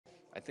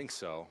I think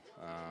so.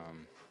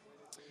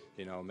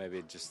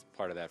 Maybe just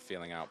part of that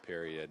feeling out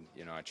period.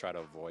 I try to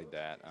avoid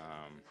that.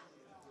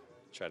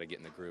 Try to get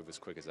in the groove as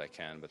quick as I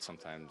can, but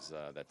sometimes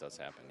that does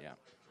happen. Yeah.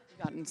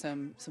 You've gotten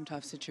some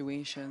tough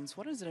situations.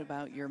 What is it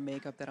about your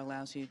makeup that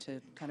allows you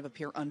to kind of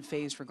appear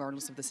unfazed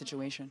regardless of the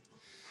situation?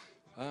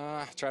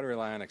 Try to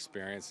rely on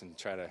experience and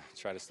try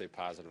to stay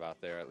positive out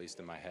there, at least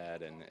in my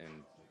head, and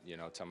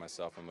tell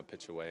myself I'm a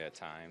pitch away at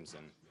times,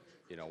 and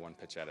one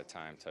pitch at a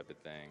time type of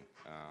thing.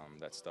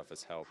 That stuff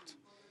has helped.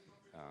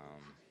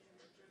 Um,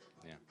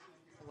 yeah.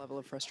 The level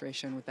of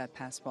frustration with that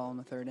pass ball in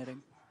the third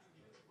inning.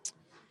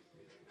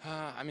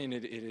 I mean,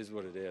 it is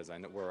what it is. I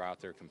know we're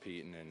out there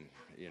competing, and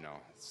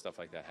stuff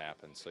like that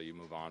happens. So you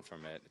move on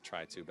from it,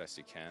 try to best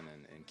you can,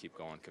 and keep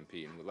going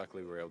competing.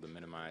 Luckily, we were able to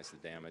minimize the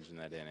damage in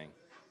that inning,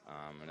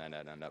 and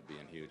that ended up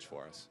being huge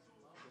for us.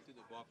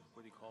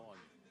 What did he call on?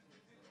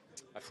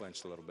 I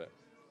flinched a little bit.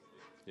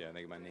 Yeah, I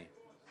think of my knee.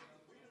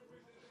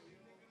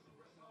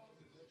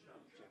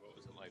 What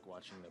was it like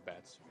watching the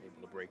bats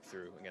able to break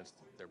through against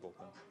their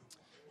bullpen?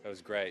 That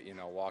was great.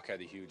 Walk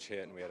had a huge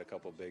hit, and we had a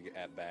couple big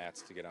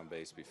at-bats to get on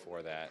base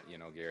before that.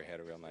 Gary had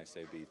a real nice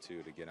AB,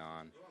 too, to get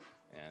on.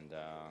 And,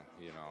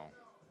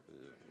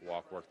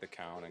 Walk worked the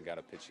count and got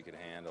a pitch he could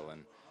handle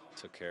and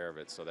took care of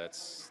it. So that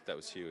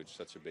was huge.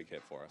 Such a big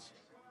hit for us.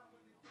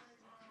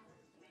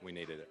 We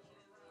needed it.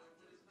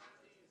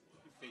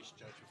 You faced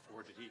Judge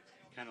before. Did he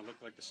kind of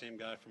look like the same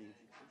guy from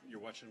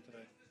you're watching him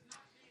today?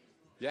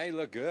 Yeah, he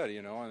looked good,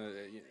 and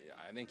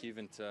I think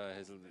even to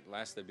his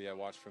last debut I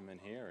watched from in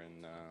here,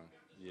 and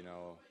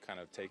kind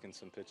of taking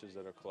some pitches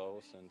that are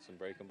close and some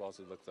breaking balls.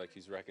 It looks like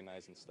he's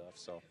recognizing stuff.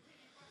 So,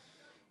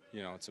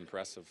 it's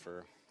impressive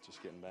for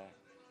just getting back.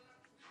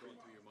 Going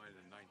through your mind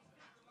in the ninth.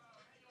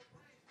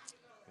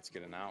 Let's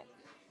get an out,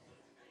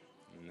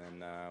 and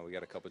then we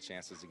got a couple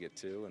chances to get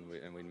two,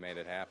 and we made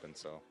it happen.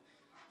 So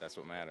that's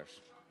what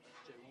matters.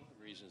 Jay, one of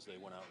the reasons they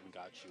went out and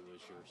got you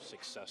is your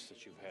success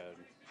that you've had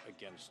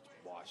against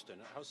Boston.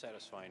 How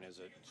satisfying is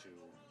it to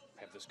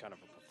have this kind of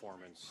a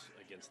performance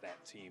against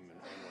that team and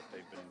what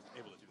they've been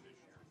able to do this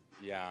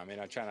year? Yeah, I mean,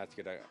 I try not to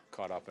get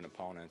caught up in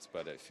opponents,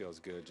 but it feels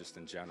good just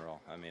in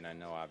general. I mean, I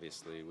know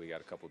obviously we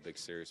got a couple big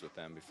series with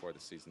them before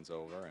the season's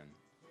over, and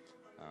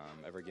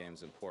every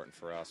game's important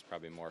for us,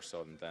 probably more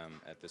so than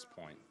them at this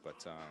point.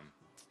 But,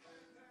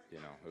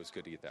 it was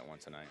good to get that one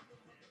tonight.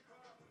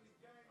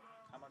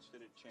 How much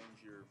did it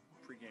change your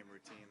pregame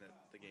routine that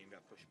the game got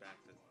pushed back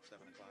to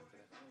 7 o'clock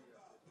today?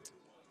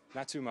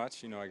 Not too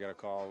much. I got a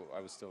call. I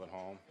was still at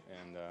home,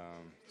 and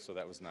so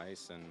that was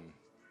nice, and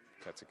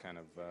got to kind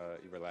of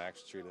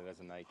relax, treat it as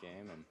a night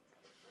game, and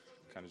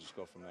kind of just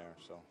go from there.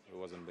 So it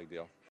wasn't a big deal.